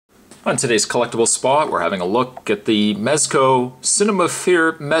On today's collectible spot, we're having a look at the Mezco Cinema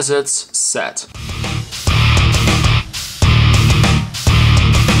Fear Mez-Itz set.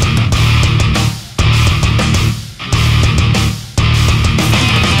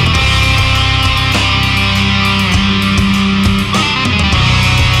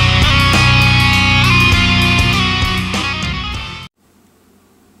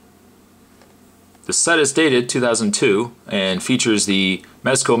 The set is dated 2002 and features the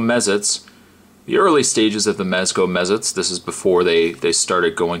Mezco Mez-Itz, the early stages of the Mezco Mez-Itz. This is before they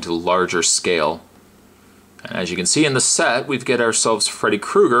started going to larger scale. And as you can see in the set, we've got ourselves Freddy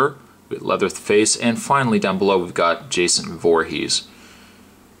Krueger with Leatherface, and finally down below we've got Jason Voorhees.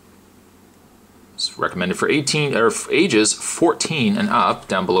 It's recommended for ages 14 and up.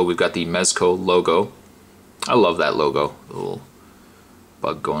 Down below we've got the Mezco logo. I love that logo. A little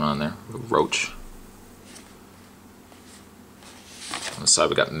bug going on there, a roach. On the side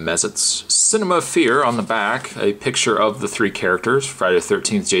we got Mez-Itz Cinema Fear on the back, a picture of the three characters: Friday the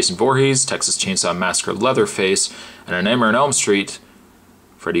 13th Jason Voorhees, Texas Chainsaw Massacre Leatherface, and A Nightmare on Elm Street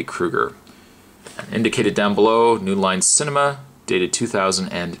Freddy Krueger. And indicated down below, New Line Cinema, dated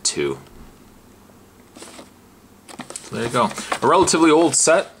 2002. So there you go. A relatively old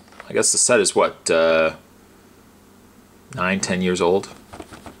set. I guess the set is what, 9-10 years old.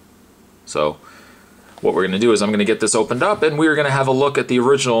 So what we're going to do is I'm going to get this opened up and we're going to have a look at the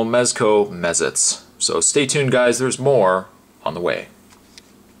original Mezco Mez-Itz. So stay tuned, guys, there's more on the way.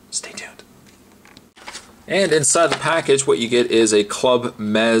 Stay tuned. And inside the package what you get is a Club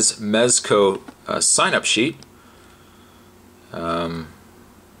Mezco sign-up sheet. Doesn't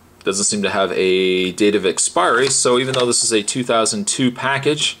seem to have a date of expiry, so even though this is a 2002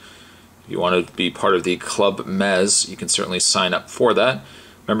 package, if you want to be part of the Club Mez, you can certainly sign up for that.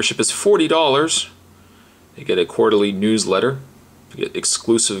 Membership is $40. You get a quarterly newsletter. You get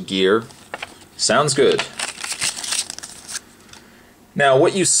exclusive gear. Sounds good. Now,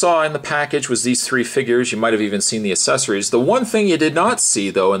 what you saw in the package was these three figures. You might have even seen the accessories. The one thing you did not see,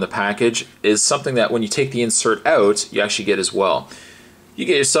 though, in the package is something that when you take the insert out, you actually get as well. You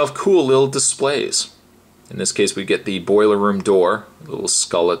get yourself cool little displays. In this case, we get the boiler room door, a little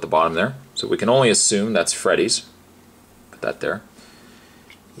skull at the bottom there. So we can only assume that's Freddy's. Put that there.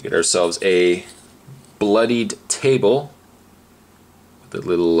 We get ourselves a bloodied table with a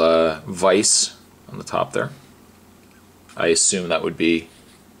little vice on the top there. I assume that would be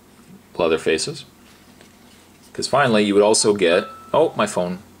Leatherface's. Because finally you would also get, oh, my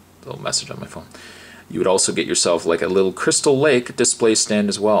phone, a little message on my phone. You would also get yourself like a little Crystal Lake display stand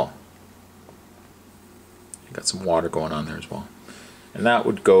as well. You got some water going on there as well. And that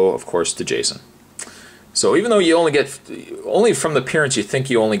would go, of course, to Jason. So even though you only from the appearance you think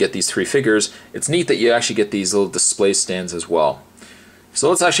you only get these three figures, it's neat that you actually get these little display stands as well. So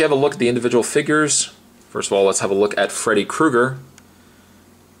let's actually have a look at the individual figures. First of all, let's have a look at Freddy Krueger.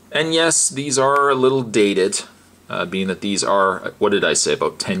 And yes, these are a little dated, being that these are, what did I say,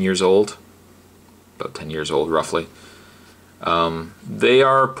 about 10 years old? About 10 years old, roughly. They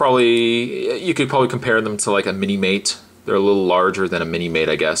are probably, you could probably compare them to like a Mini-Mate. They're a little larger than a Mini-Mate,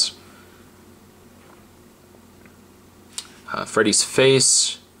 I guess. Freddy's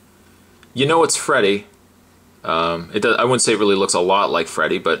face, you know it's Freddy. I wouldn't say it really looks a lot like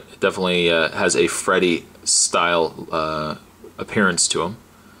Freddy, but it definitely has a Freddy style appearance to him.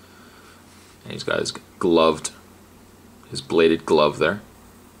 And he's got his his bladed glove there.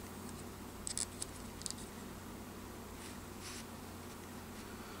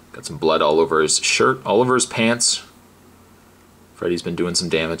 Got some blood all over his shirt, all over his pants. Freddy's been doing some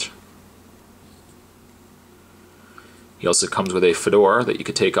damage. He also comes with a fedora that you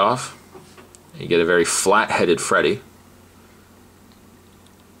could take off. You get a very flat-headed Freddy.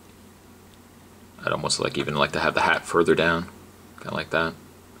 I'd almost even like to have the hat further down, kind of like that.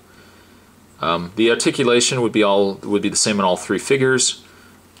 The articulation would be the same on all three figures.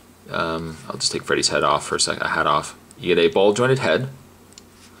 I'll just take Freddy's head off for a second. Hat off. You get a ball-jointed head.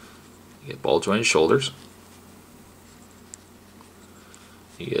 You get ball-jointed shoulders.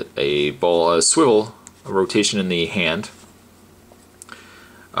 You get a swivel. A rotation in the hand.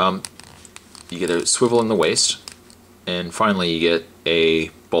 You get a swivel in the waist, and finally you get a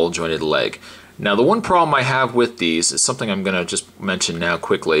ball-jointed leg. Now the one problem I have with these is something I'm going to just mention now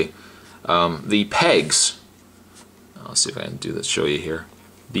quickly. The pegs, let's see if I can do this, show you here.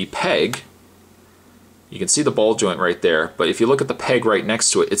 The peg, you can see the ball joint right there, but if you look at the peg right next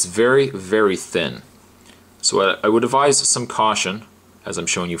to it, it's very, very thin. So I would advise some caution. As I'm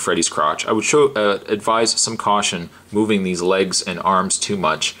showing you Freddy's crotch, I would advise some caution moving these legs and arms too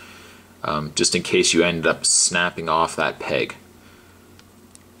much, just in case you ended up snapping off that peg.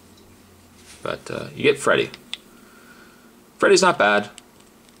 But you get Freddy. Freddy's not bad.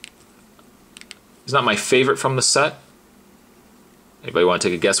 He's not my favorite from the set. Anybody want to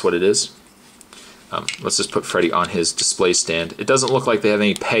take a guess what it is? Let's just put Freddy on his display stand. It doesn't look like they have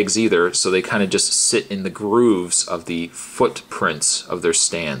any pegs either, so they kind of just sit in the grooves of the footprints of their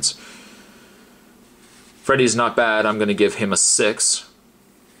stands. Freddy's not bad. I'm going to give him a 6.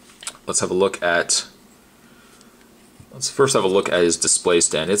 Let's have a look at... Let's first have a look at his display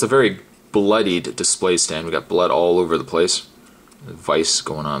stand. It's a very bloodied display stand. We got blood all over the place. Vice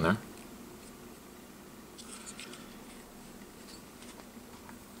going on there.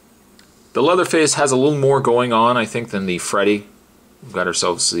 The Leatherface has a little more going on, I think, than the Freddy. We've got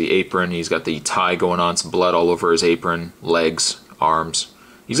ourselves the apron. He's got the tie going on, some blood all over his apron, legs, arms.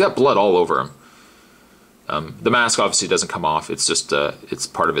 He's got blood all over him. The mask obviously doesn't come off. It's just it's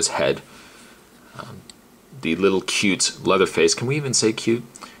part of his head. The little cute Leatherface. Can we even say cute?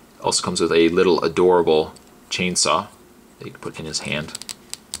 Also comes with a little adorable chainsaw that you can put in his hand,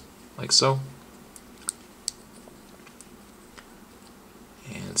 like so.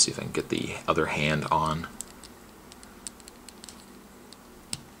 And see if I can get the other hand on.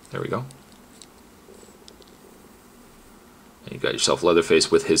 There we go. And you've got yourself Leatherface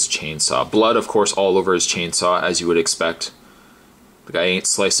with his chainsaw. Blood, of course, all over his chainsaw, as you would expect. The guy ain't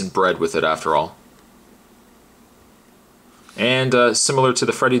slicing bread with it, after all. And similar to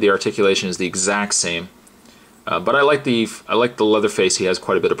the Freddy, the articulation is the exact same. But I like the Leatherface. He has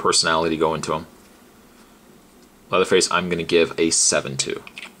quite a bit of personality going to him. Leatherface, I'm going to give a 7 to.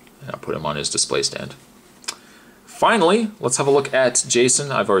 And I'll put him on his display stand. Finally, let's have a look at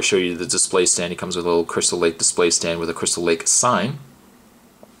Jason. I've already showed you the display stand. He comes with a little Crystal Lake display stand with a Crystal Lake sign.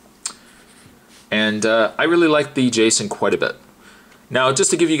 And I really like the Jason quite a bit. Now, just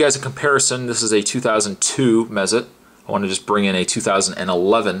to give you guys a comparison, this is a 2002 Mez-Itz. I want to just bring in a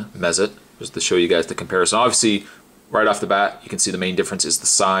 2011 Mez-Itz, just to show you guys the comparison. Obviously, right off the bat, you can see the main difference is the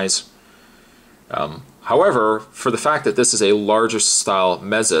size. However, for the fact that this is a larger style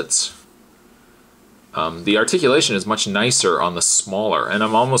Mez-Itz, the articulation is much nicer on the smaller, and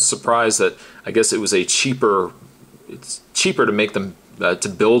I'm almost surprised that I guess it was a cheaper. It's cheaper to make them to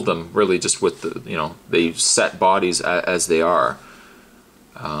build them really just with the they set bodies as they are.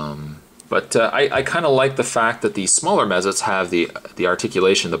 But I kind of like the fact that the smaller Mez-Itz have the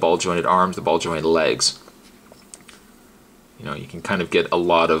articulation, the ball jointed arms, the ball jointed legs. You can kind of get a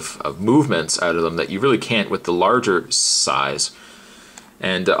lot of movements out of them that you really can't with the larger size.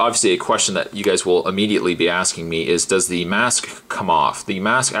 And obviously a question that you guys will immediately be asking me is, does the mask come off? The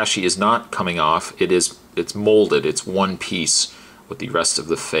mask actually is not coming off. It's molded. It's one piece with the rest of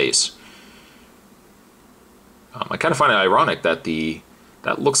the face. I kind of find it ironic that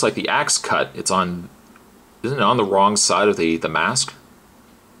that looks like the axe cut. Isn't it on the wrong side of the mask?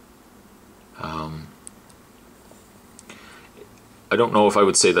 I don't know if I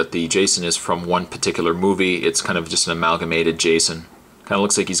would say that the Jason is from one particular movie. It's kind of just an amalgamated Jason. Kind of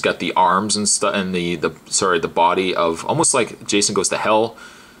looks like he's got the arms and stuff, and the body of almost like Jason Goes to Hell.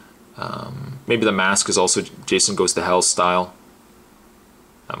 Maybe the mask is also Jason Goes to Hell style.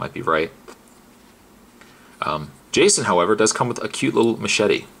 That might be right. Jason, however, does come with a cute little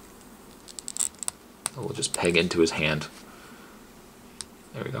machete. We'll just peg into his hand.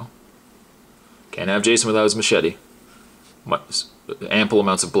 There we go. Can't have Jason without his machete. Ample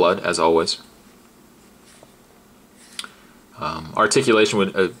amounts of blood, as always. Articulation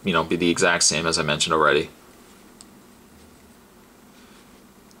would, be the exact same as I mentioned already.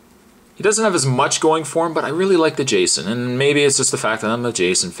 He doesn't have as much going for him, but I really like the Jason, and maybe it's just the fact that I'm a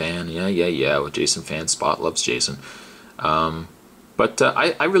Jason fan. Yeah. A Jason fan. Spot loves Jason. But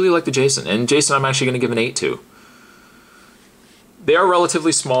I really like the Jason, and Jason I'm actually going to give an 8 to. They are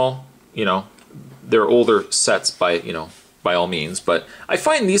relatively small. They're older sets by all means, but I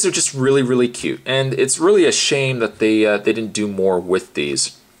find these are just really, really cute, and it's really a shame that they didn't do more with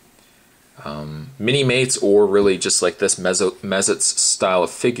these. Mini mates, or really just like this Mez-Itz style of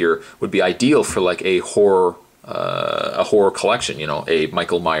figure, would be ideal for like a horror collection. A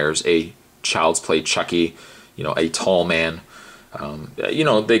Michael Myers, a Child's Play Chucky, a Tall Man.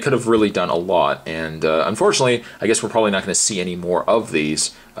 They could have really done a lot, and unfortunately, I guess we're probably not going to see any more of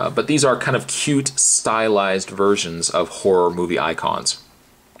these. But these are kind of cute, stylized versions of horror movie icons.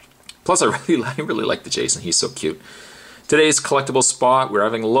 Plus, I really like the Jason. He's so cute. Today's collectible spot, we're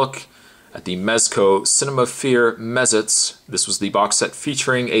having a look at the Mezco Cinema Fear Mez-Itz. This was the box set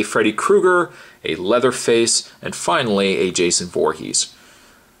featuring a Freddy Krueger, a Leatherface, and finally a Jason Voorhees.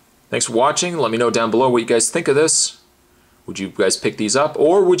 Thanks for watching. Let me know down below what you guys think of this. Would you guys pick these up,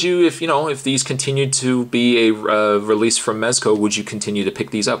 or would you, if if these continued to be a release from Mezco, would you continue to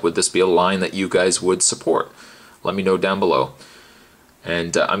pick these up? Would this be a line that you guys would support? Let me know down below.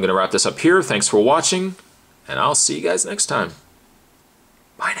 And I'm going to wrap this up here. Thanks for watching, and I'll see you guys next time.